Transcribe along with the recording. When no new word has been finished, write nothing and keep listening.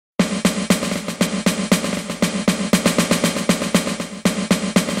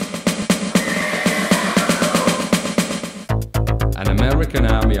American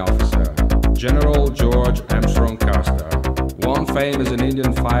Army officer, General George Armstrong Custer, one famous and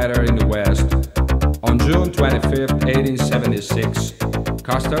Indian fighter in the West. On June 25, 1876,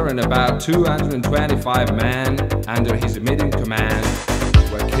 Custer and about 225 men under his immediate command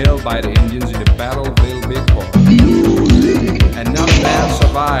were killed by the Indians in the Battle of Little Bighorn. And not a man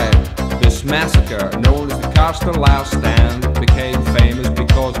survived. This massacre, known as the Custer Last Stand, became famous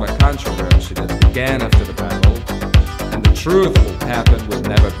because of a controversy that began after the battle, and the truth of what happened will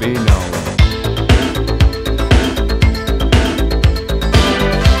never be known.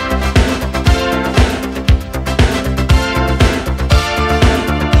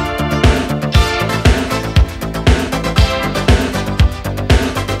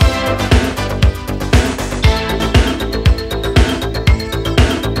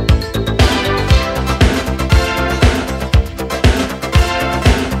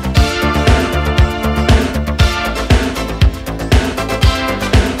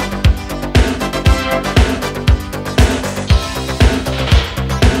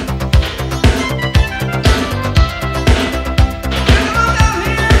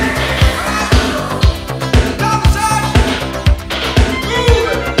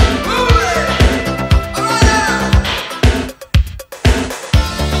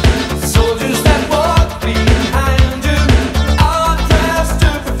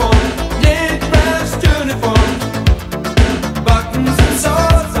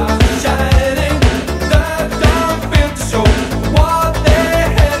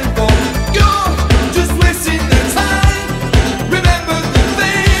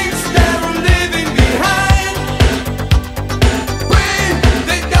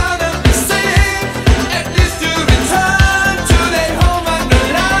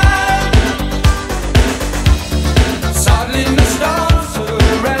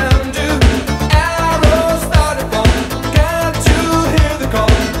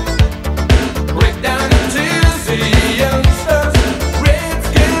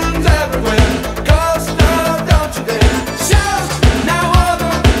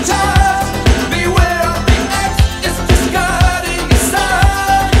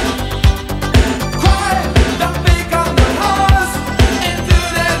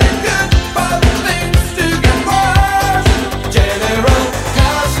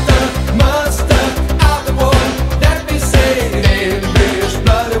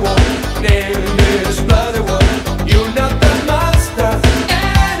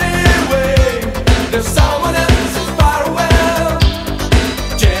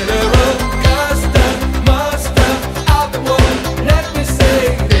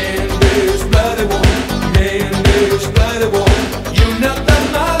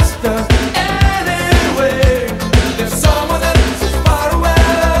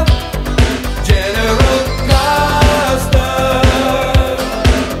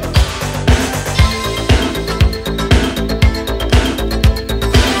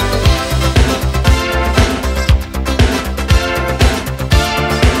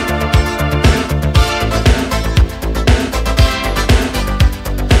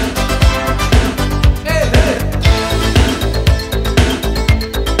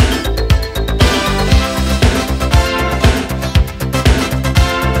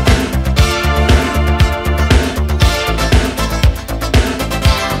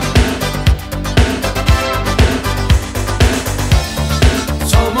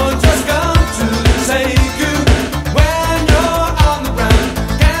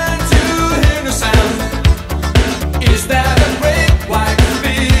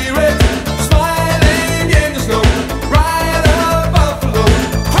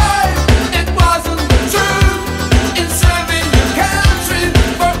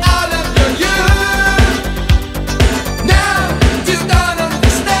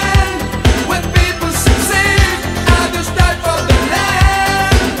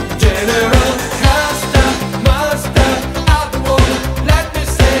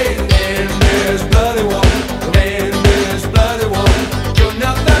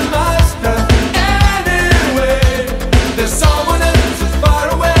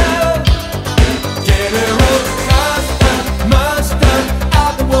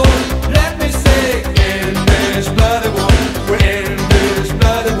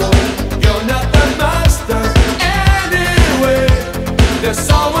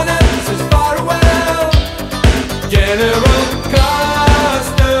 General